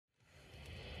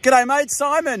G'day mate,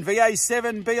 Simon,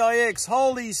 VA7BIX.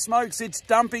 Holy smokes, it's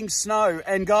dumping snow.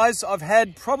 And guys, I've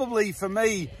had probably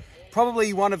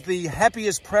one of the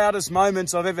happiest, proudest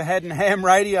moments I've ever had in ham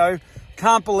radio.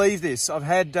 Can't believe this. I've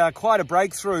had quite a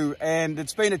breakthrough and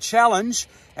it's been a challenge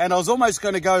and I was almost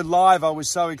going to go live. I was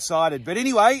so excited. But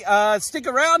anyway, stick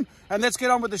around and let's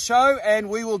get on with the show and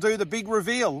we will do the big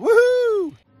reveal.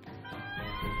 Woohoo!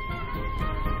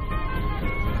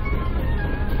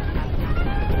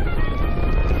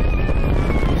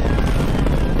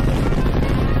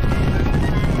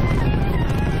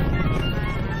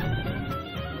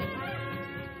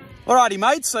 Alrighty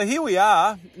mates, so here we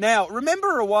are. Now,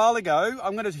 remember a while ago,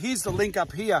 here's the link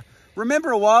up here.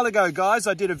 Remember a while ago, guys,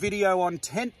 I did a video on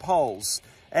tent poles.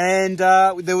 And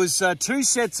there was 2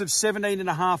 sets of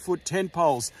 17.5 foot tent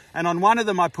poles. And on one of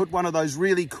them, I put one of those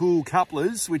really cool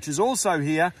couplers, which is also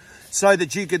here, so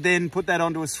that you could then put that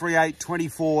onto a 3/8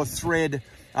 24 thread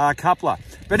coupler.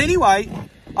 But anyway,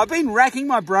 I've been racking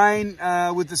my brain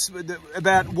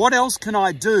about what else can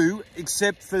I do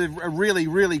except for a really,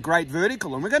 really great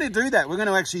vertical. And we're going to do that. We're going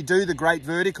to actually do the great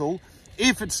vertical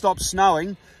if it stops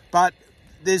snowing. But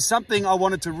there's something I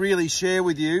wanted to really share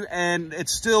with you and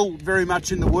it's still very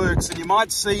much in the works. And you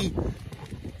might see,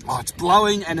 oh, it's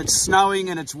blowing and it's snowing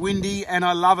and it's windy and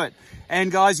I love it. And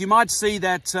guys, you might see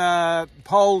that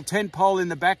tent pole in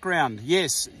the background.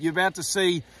 Yes, you're about to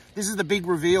see. This is the big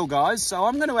reveal, guys. So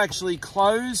I'm going to actually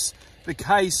close the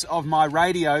case of my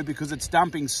radio because it's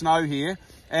dumping snow here.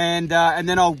 And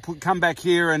then I'll come back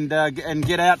here and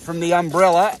get out from the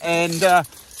umbrella and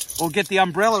or get the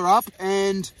umbrella up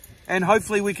and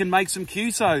hopefully we can make some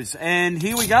QSOs. And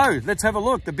here we go. Let's have a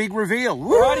look. The big reveal.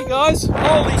 Woo! Alrighty, guys.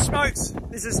 Holy smokes.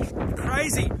 This is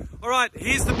crazy. All right,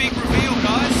 here's the big reveal,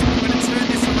 guys. I'm going to turn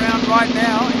this around right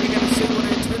now and you're going to see what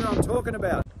antenna I'm talking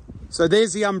about. So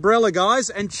there's the umbrella, guys,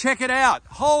 and check it out.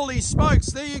 Holy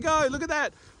smokes, there you go. Look at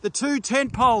that. The 2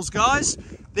 tent poles, guys.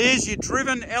 There's your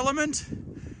driven element,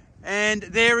 and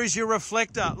there is your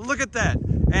reflector. Look at that.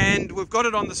 And we've got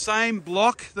it on the same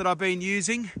block that I've been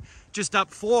using, just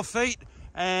up 4 feet,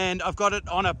 and I've got it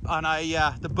on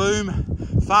the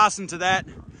boom fastened to that.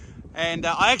 And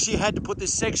I actually had to put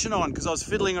this section on because I was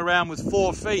fiddling around with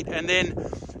 4 feet, and then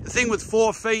the thing with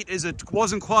 4 feet is it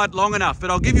wasn't quite long enough, but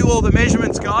I'll give you all the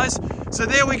measurements, guys. So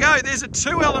there we go. There's a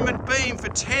 2-element beam for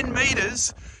 10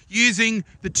 meters using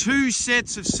the 2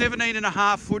 sets of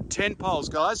 17.5 foot tent poles,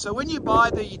 guys. So when you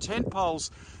buy the tent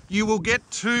poles, you will get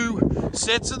 2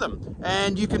 sets of them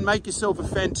and you can make yourself a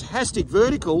fantastic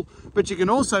vertical, but you can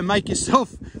also make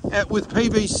yourself with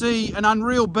PVC an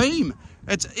unreal beam.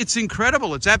 It's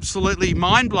incredible. It's absolutely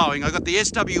mind-blowing. I got the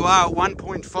SWR at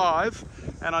 1.5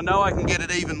 and I know I can get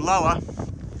it even lower.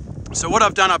 So what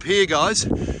I've done up here, guys,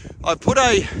 I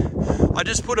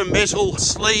just put a metal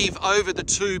sleeve over the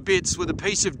 2 bits with a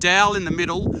piece of dowel in the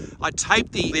middle. I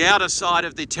taped the outer side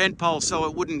of the tent pole so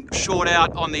it wouldn't short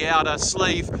out on the outer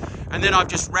sleeve. And then I've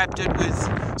just wrapped it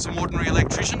with some ordinary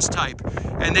electrician's tape.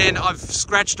 And then I've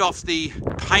scratched off the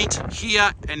paint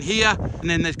here and here. And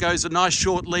then there goes a nice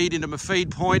short lead into my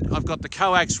feed point. I've got the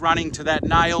coax running to that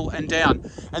nail and down.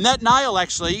 And that nail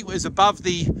actually is above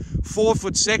the 4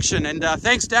 foot section. And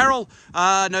thanks Darrell,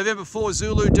 November 4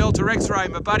 Zulu Delta X-ray,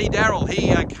 my buddy Darrell,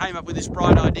 he came up with this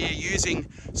bright idea using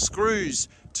screws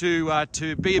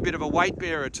to be a bit of a weight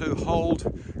bearer to hold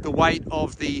the weight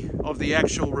of the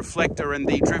actual reflector and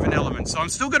the driven element. So I'm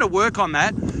still going to work on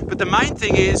that, but the main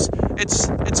thing is it's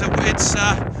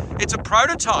a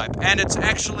prototype and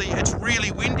it's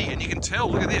really windy and you can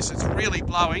tell. Look at this, it's really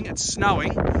blowing, it's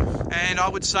snowing, and I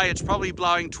would say it's probably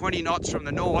blowing 20 knots from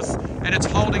the north and it's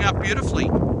holding up beautifully.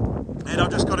 And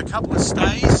I've just got a couple of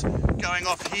stays going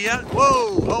off here.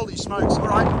 Whoa, holy smokes. All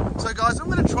right, so guys, I'm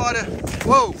going to try to,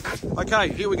 whoa. Okay,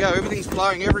 here we go. Everything's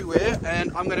blowing everywhere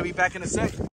and I'm going to be back in a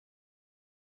sec.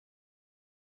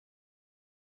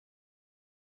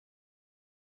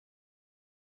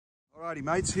 Alrighty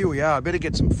mates, here we are. I better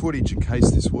get some footage in case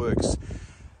this works.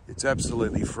 It's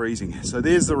absolutely freezing. So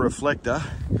there's the reflector.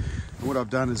 And what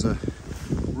I've done is a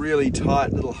really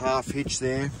tight little half hitch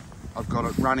there. I've got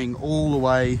it running all the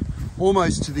way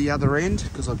almost to the other end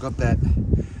because I've got that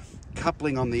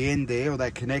coupling on the end there, or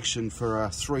that connection for a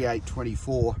 3/8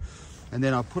 24. And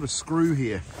then I'll put a screw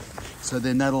here. So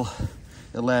then that'll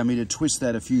allow me to twist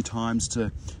that a few times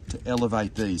to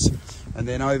elevate these. And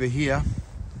then over here,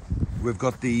 we've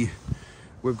got the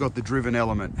driven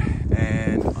element.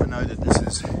 And I know that this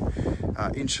is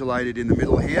insulated in the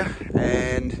middle here.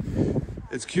 And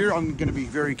I'm going to be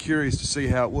very curious to see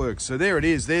how it works. So there it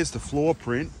is. There's the floor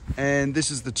print. And this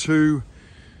is the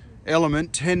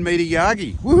 2-element 10 meter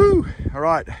Yagi. Woohoo! All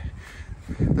right,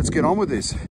 let's get on with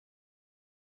this.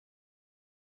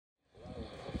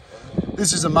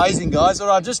 This is amazing, guys. All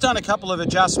right, I've just done a couple of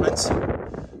adjustments.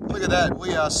 Look at that.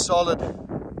 We are solid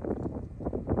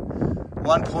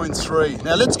 1.3.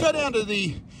 Now let's go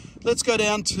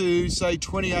down to say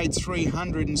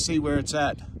 28,300 and see where it's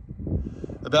at.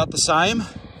 About the same.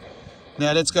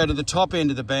 Now let's go to the top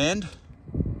end of the band.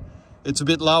 It's a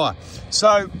bit lower.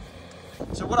 So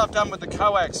what I've done with the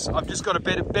coax, I've just got a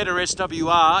better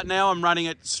SWR. Now I'm running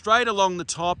it straight along the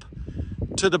top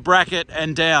to the bracket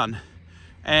and down.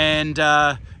 And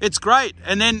it's great.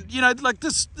 And then, you know, like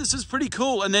this is pretty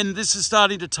cool. And then this is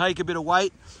starting to take a bit of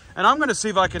weight. And I'm going to see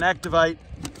if I can activate.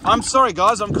 I'm sorry,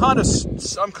 guys. I'm kind of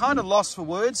lost for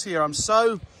words here. I'm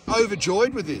so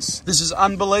overjoyed with this. This is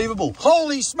unbelievable.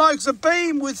 Holy smokes, a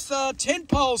beam with 10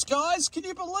 poles, guys. Can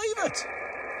you believe it?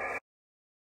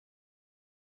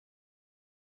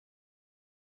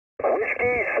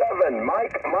 Whiskey 7,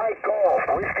 Mike Golf,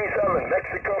 Whiskey 7,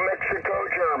 Mexico,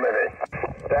 Germany.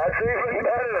 That's even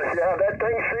better. Yeah, that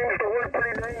thing seems to work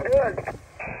pretty dang good.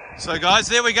 So guys,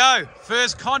 there we go.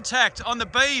 First contact on the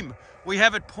beam. We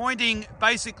have it pointing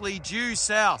basically due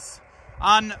south.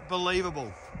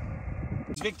 Unbelievable.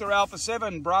 It's Victor Alpha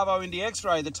 7, Bravo India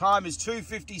X-ray. The time is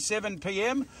 2:57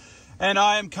 p.m. and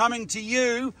I am coming to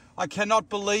you. I cannot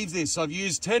believe this. I've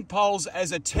used 10 poles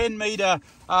as a 10-meter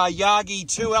Yagi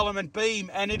 2-element beam,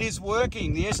 and it is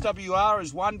working. The SWR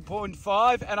is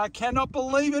 1.5, and I cannot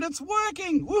believe it. It's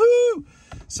working. Woohoo!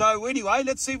 So anyway,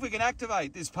 let's see if we can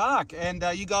activate this park, and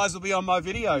you guys will be on my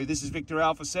video. This is Victor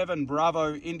Alpha 7,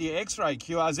 Bravo India X-ray,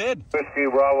 QRZ. Whiskey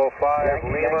Bravo 5,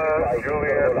 Lima,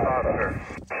 Juliet, Oscar.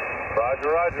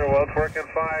 Roger, well, it's working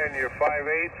fine. You're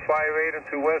 5'8",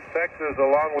 into West Texas,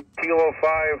 along with Kilo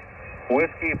 5,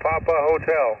 Whiskey Papa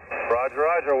Hotel.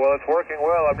 Roger, well, it's working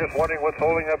well. I'm just wondering what's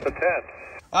holding up the tent.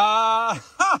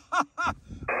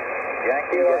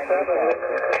 Yankee 7,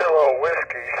 Kilo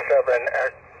Whiskey 7.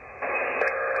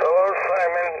 Hello,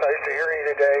 Simon. Nice to hear you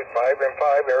today. 5 and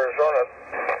 5, Arizona.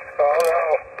 Oh, no.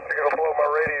 You're going to blow my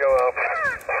radio up.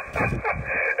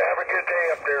 Have a good day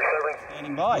up there, 7.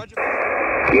 Standing by.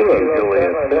 Kilo Juliet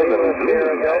 7,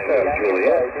 Sierra Delta,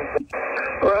 Juliet.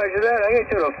 Roger that. I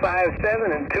got you to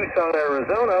 5-7 in Tucson,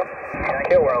 Arizona.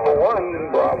 Yankee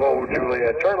 1, Bravo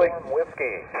Juliet Charlie.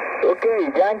 Whiskey. Okay,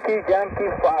 Yankee 5,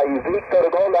 Victor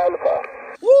Gold Alpha.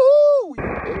 Woohoo!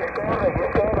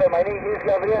 My name is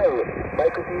Gabriel. My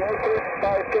destination is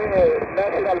Parque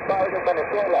National Park in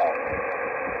Venezuela.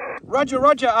 Roger.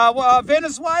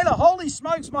 Venezuela. Holy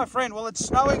smokes, my friend. Well, it's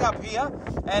snowing up here,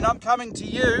 and I'm coming to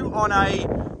you on a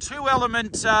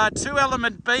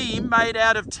two-element beam made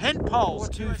out of 10 poles.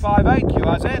 258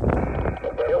 QRZ.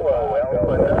 Kilo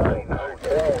Alpha 9,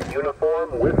 Hotel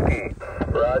Uniform Whiskey.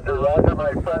 Roger,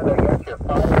 my friend. I got you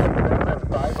 5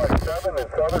 in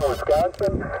southern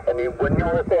Wisconsin. And when you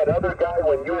were with that other guy,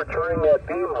 when you were turning that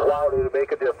beam, wow, did it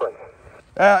make a difference?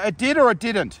 It did or it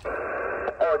didn't?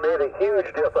 Oh, it made a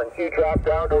huge difference. You dropped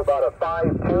down to about a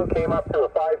 5.2, came up to a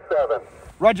 5.7.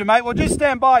 Roger, mate. Well, just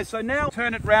stand by. So now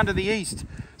turn it round to the east.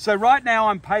 So right now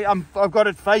I've got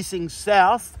it facing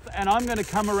south, and I'm going to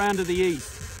come around to the east.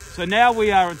 So now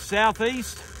we are at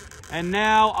southeast, and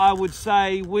now I would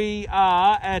say we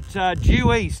are at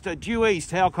due east.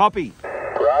 How copy?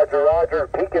 Roger,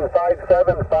 peaking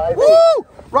 5.7, 5.8. Woo!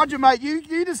 Roger, mate. You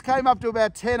just came up to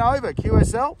about 10 over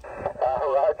QSL.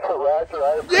 Roger. I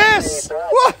appreciate Yes!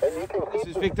 that. And you can This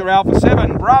is Victor Alpha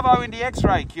 7, Bravo India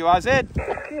X-ray, QRZ.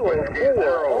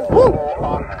 Woo!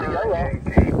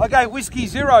 Okay, Whiskey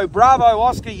 0, Bravo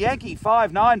Oscar Yankee,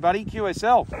 5'9", buddy,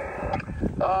 QSL.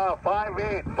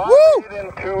 5'8",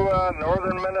 into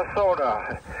northern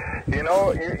Minnesota. You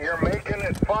know, you're making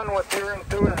it fun with your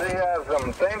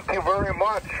enthusiasm. Thank you very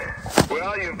much.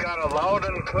 Well, you've got a loud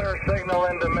and clear signal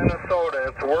into Minnesota.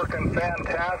 It's working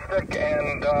fantastic,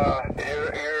 and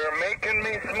you're making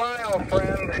me smile,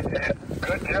 friend.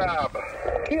 Good job.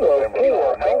 Kilo,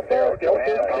 how far do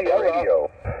radio?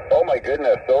 Oh my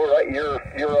goodness! So right, you're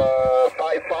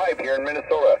 5'5" here in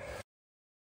Minnesota.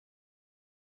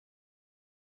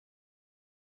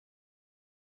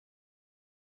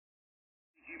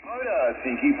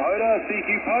 CQ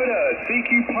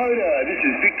Pota. This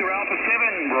is Victor Alpha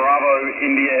 7, Bravo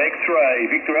India X-ray.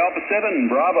 Victor Alpha 7,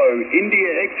 Bravo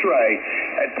India X-ray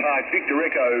at Park Victor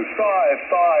Echo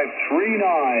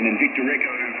 5539 and Victor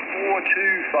Echo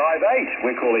 4258.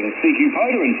 We're calling CQ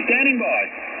Pota and standing by.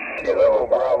 Hello,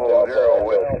 Bravo 0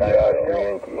 with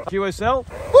Yankee. QSL.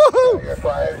 Woohoo! You're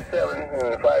 5'7"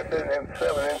 into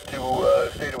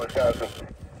state of Wisconsin.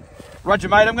 Roger,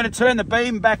 mate. I'm going to turn the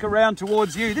beam back around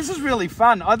towards you. This is really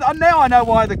fun. Now I know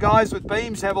why the guys with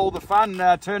beams have all the fun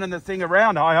turning the thing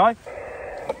around. Hi.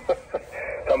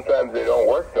 Sometimes they don't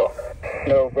work, though.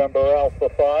 November Alpha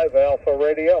 5, Alpha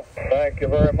Radio. Thank you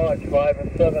very much. 5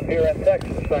 and 7 here in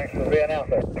Texas. Thanks for being out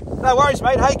there. No worries,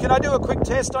 mate. Hey, can I do a quick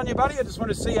test on you, buddy? I just want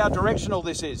to see how directional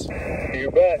this is. You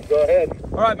bet. Go ahead.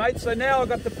 All right, mate. So now I've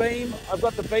got the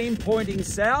beam pointing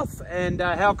south, and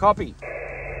how copy?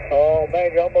 Oh,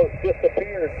 man, you almost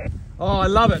disappeared. Oh, I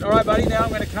love it. All right, buddy. Now I'm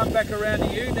going to come back around to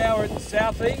you. Now we're at the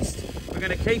southeast. We're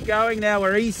going to keep going. Now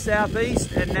we're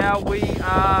east-southeast, and now we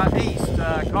are east.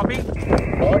 Copy?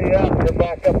 Oh, yeah. You're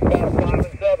back up about 5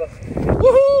 and 7.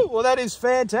 Woohoo! Well, that is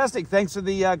fantastic. Thanks for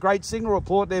the great signal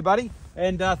report there, buddy.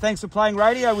 And thanks for playing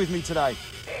radio with me today.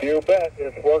 You bet.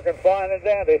 It's working fine and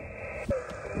dandy.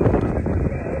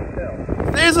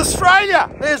 There's Australia.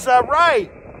 There's Ray.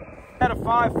 Out of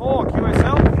 5-4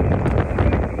 QSL.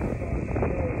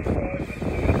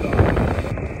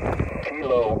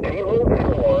 Kilo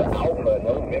 4 Alpha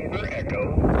November Echo.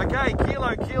 Okay,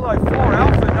 Kilo 4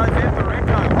 Alpha November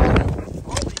Echo.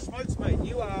 Holy smokes, mate.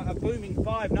 You are a booming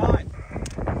 5'9".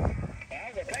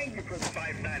 Thank you for the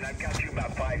 5'9". I've got you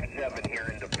about 5'7" here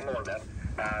into Florida.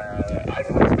 I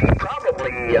would be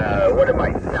probably,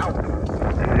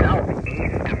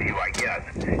 southeast of you, I guess.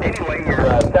 Anyway,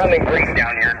 you're sounding great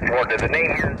down here in Florida. The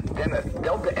name here is Dennis.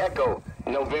 Delta Echo,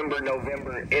 November,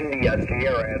 India,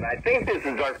 Sierra. And I think this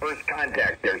is our first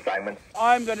contact there, Simon.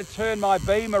 I'm going to turn my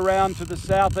beam around to the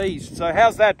southeast. So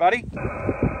how's that, buddy?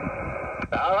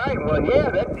 All right, well, yeah,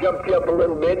 that jumped you up a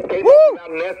little bit. Came up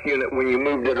about an S unit when you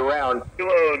moved it around.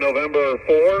 Kilo November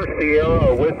 4,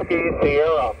 Sierra, Whiskey,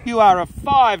 Sierra. You are a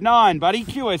 5'9", buddy,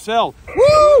 QSL.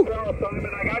 Woo! Well,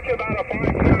 Simon, I got you about a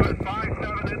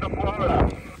 5'7" into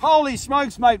Florida. Holy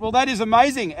smokes, mate. Well, that is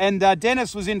amazing. And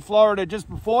Dennis was in Florida just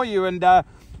before you, and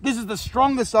this is the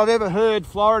strongest I've ever heard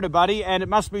Florida, buddy, and it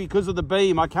must be because of the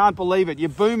beam. I can't believe it. You're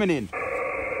booming in.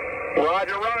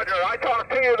 Roger. I talked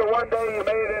to you the one day you made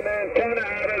an antenna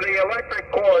out of the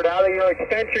electric cord, out of your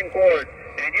extension cord.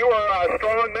 And you are a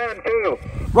strong man, too.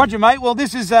 Roger, mate. Well,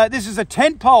 this is a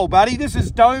tent pole, buddy. This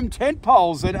is dome tent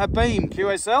poles and a beam,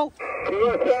 QSL. QSL,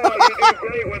 you do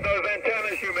great with those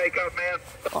antennas you make up, man.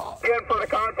 Again for the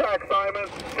contact, Simon.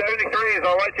 73s,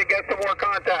 I'll let you get some more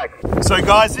contacts. So,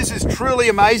 guys, this is truly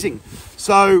amazing.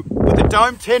 So, with the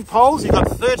dome tent poles, you've got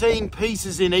 13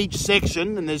 pieces in each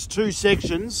section, and there's 2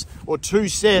 sections, or 2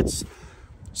 sets.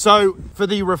 So, for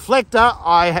the reflector,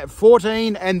 I have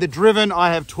 14, and the driven,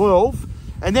 I have 12.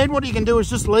 And then what you can do is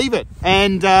just leave it.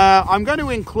 And I'm going to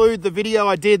include the video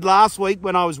I did last week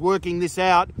when I was working this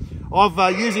out of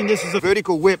using this as a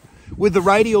vertical whip with the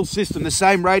radial system, the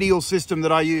same radial system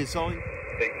that I use. So,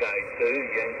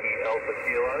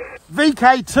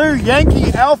 VK2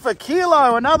 Yankee Alpha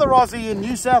Kilo, another Aussie in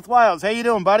New South Wales. How you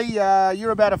doing, buddy?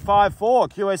 You're about a 5'4",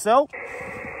 QSL.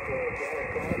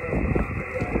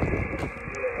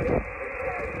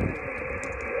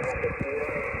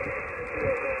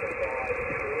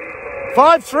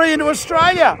 $5'3" into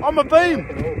Australia on my beam.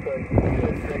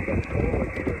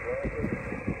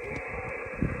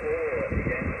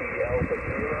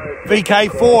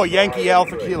 VK4 Yankee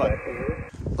Alpha Kilo.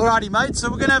 Alrighty, mate. So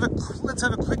we're gonna let's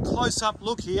have a quick close-up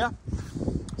look here.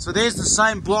 So there's the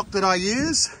same block that I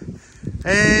use,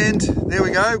 and there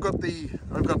we go. I've got the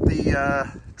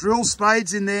drill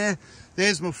spades in there.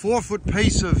 There's my 4-foot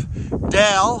piece of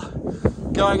dowel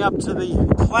going up to the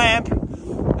clamp,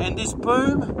 and this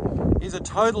boom is a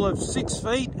total of 6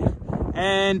 feet,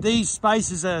 and these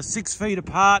spaces are 6 feet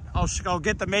apart. I'll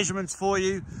get the measurements for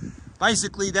you.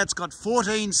 Basically, that's got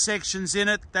 14 sections in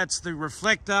it. That's the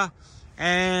reflector,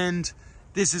 and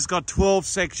this has got 12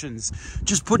 sections.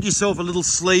 Just put yourself a little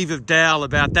sleeve of dowel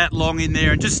about that long in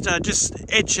there, and just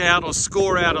etch out or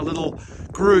score out a little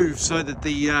groove so that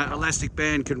the elastic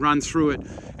band can run through it.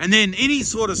 And then any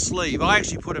sort of sleeve, I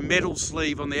actually put a metal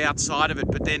sleeve on the outside of it,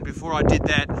 but then before I did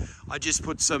that, I just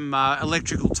put some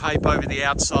electrical tape over the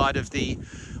outside of the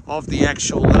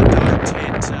actual dome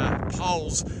tent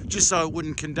poles, just so it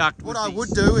wouldn't conduct. What I would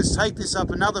do is take this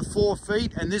up another 4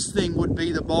 feet, and this thing would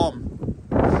be the bomb.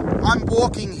 I'm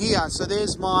walking here, so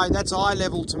that's eye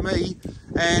level to me,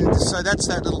 and so that's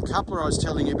that little coupler I was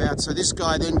telling you about. So this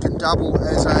guy then can double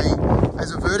as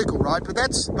a vertical, right? But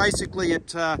that's basically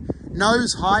at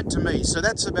nose height to me. So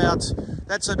that's about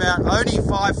only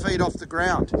 5 feet off the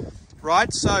ground,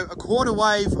 right? So a quarter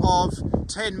wave of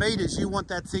 10 meters, you want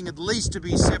that thing at least to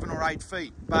be 7 or 8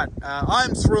 feet. But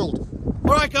I'm thrilled.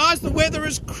 All right, guys, the weather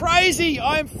is crazy.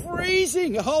 I'm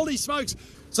freezing. Holy smokes.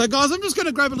 So guys, I'm just going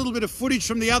to grab a little bit of footage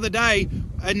from the other day,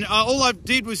 and all I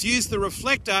did was use the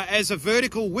reflector as a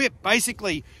vertical whip,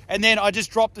 basically, and then I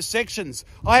just dropped the sections.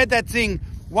 I had that thing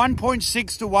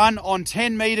 1.6 to 1 on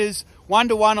 10 meters, 1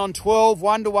 to 1 on 12,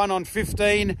 1 to 1 on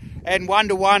 15, and 1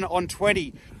 to 1 on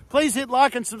 20. Please hit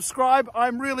like and subscribe.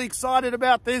 I'm really excited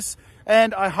about this,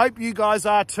 and I hope you guys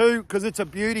are too, because it's a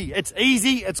beauty. It's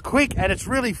easy, it's quick, and it's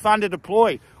really fun to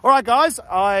deploy. All right, guys,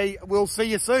 I will see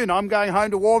you soon. I'm going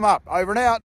home to warm up. Over and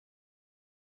out.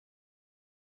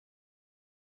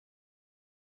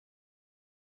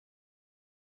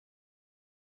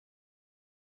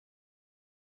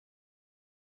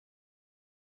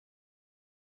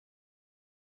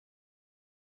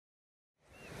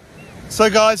 So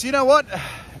guys, you know what?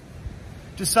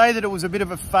 To say that it was a bit of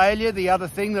a failure, the other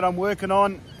thing that I'm working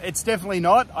on, it's definitely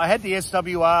not. I had the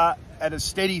SWR at a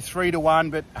steady 3-to-1,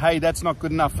 but hey, that's not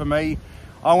good enough for me.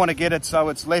 I want to get it so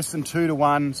it's less than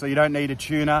 2-to-1, so you don't need a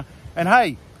tuner. And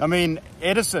hey, I mean,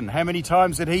 Edison, how many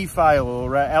times did he fail?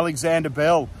 Or Alexander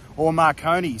Bell or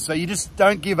Marconi? So you just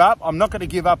don't give up. I'm not going to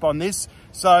give up on this.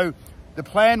 So the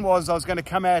plan was I was going to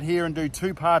come out here and do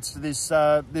 2 parts to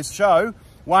this show.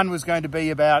 One was going to be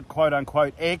about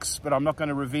quote-unquote X, but I'm not going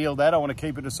to reveal that. I want to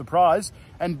keep it a surprise.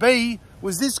 And B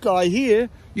was this guy here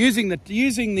using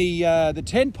the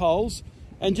 10 poles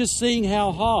and just seeing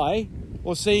how high,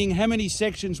 or seeing how many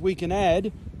sections we can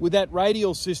add with that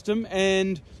radial system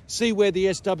and see where the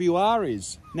SWR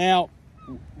is. Now,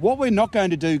 what we're not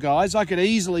going to do, guys, I could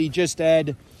easily just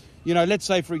add, you know, let's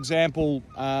say, for example,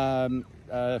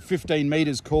 15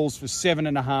 meters calls for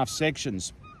 7.5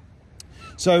 sections.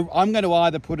 So I'm going to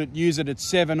either use it at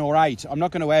 7 or 8. I'm not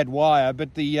going to add wire,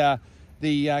 but the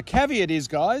caveat is,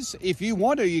 guys, if you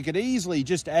want to, you could easily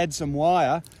just add some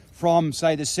wire from,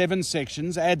 say, the 7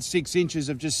 sections, add 6 inches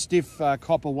of just stiff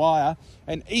copper wire,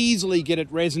 and easily get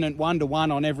it resonant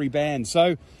 1-to-1 on every band.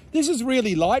 So this is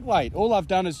really lightweight. All I've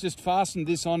done is just fastened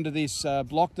this onto this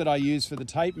block that I use for the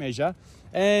tape measure,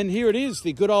 and here it is,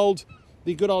 the good old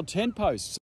 10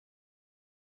 posts.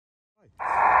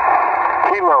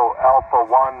 Kilo Alpha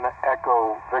 1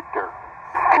 Echo Victor.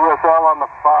 QSL on the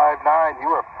 5-9. You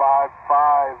were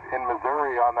 5-5 in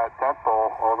Missouri on that 10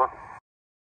 pole. Over.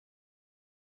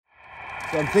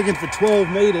 So I'm thinking for 12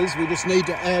 meters, we just need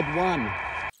to add 1.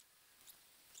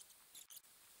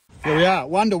 Here we are,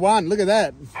 1-to-1. Look at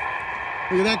that.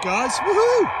 Look at that, guys.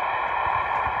 Woohoo!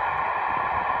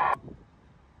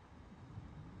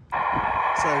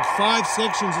 So 5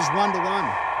 sections is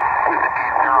 1-to-1.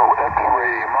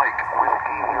 X-ray Mike.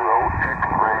 Whiskey 0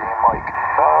 X-ray Mike.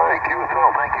 Thank you as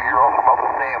well. Thank you. You're also up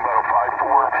with name about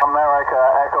 5-4. America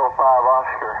Echo 5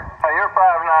 Oscar. You're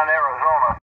 5-9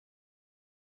 Arizona.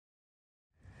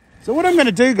 So what I'm going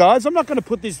to do, guys, I'm not going to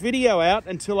put this video out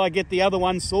until I get the other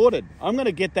one sorted. I'm going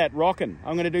to get that rocking.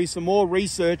 I'm going to do some more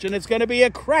research, and it's going to be a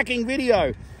cracking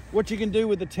video. What you can do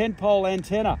with the 10-pole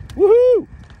antenna. Woohoo!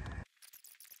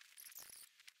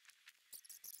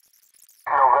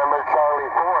 November Charlie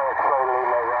 4 X-ray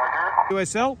Lima, Roger.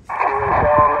 QSL?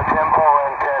 QSL on the 10-pole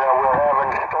antenna. We're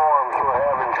having storms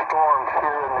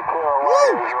here in the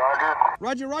Carolinas, Roger.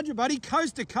 Roger, roger, buddy.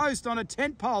 Coast to coast on a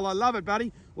 10 pole. I love it,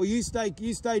 buddy. Well, you stay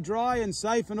dry and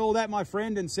safe and all that, my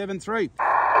friend, and 7-3. 7-3, thank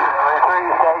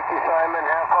you, Simon.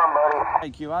 Have fun, buddy.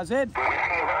 Hey, QRZ.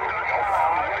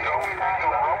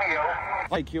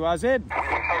 Hey, QRZ.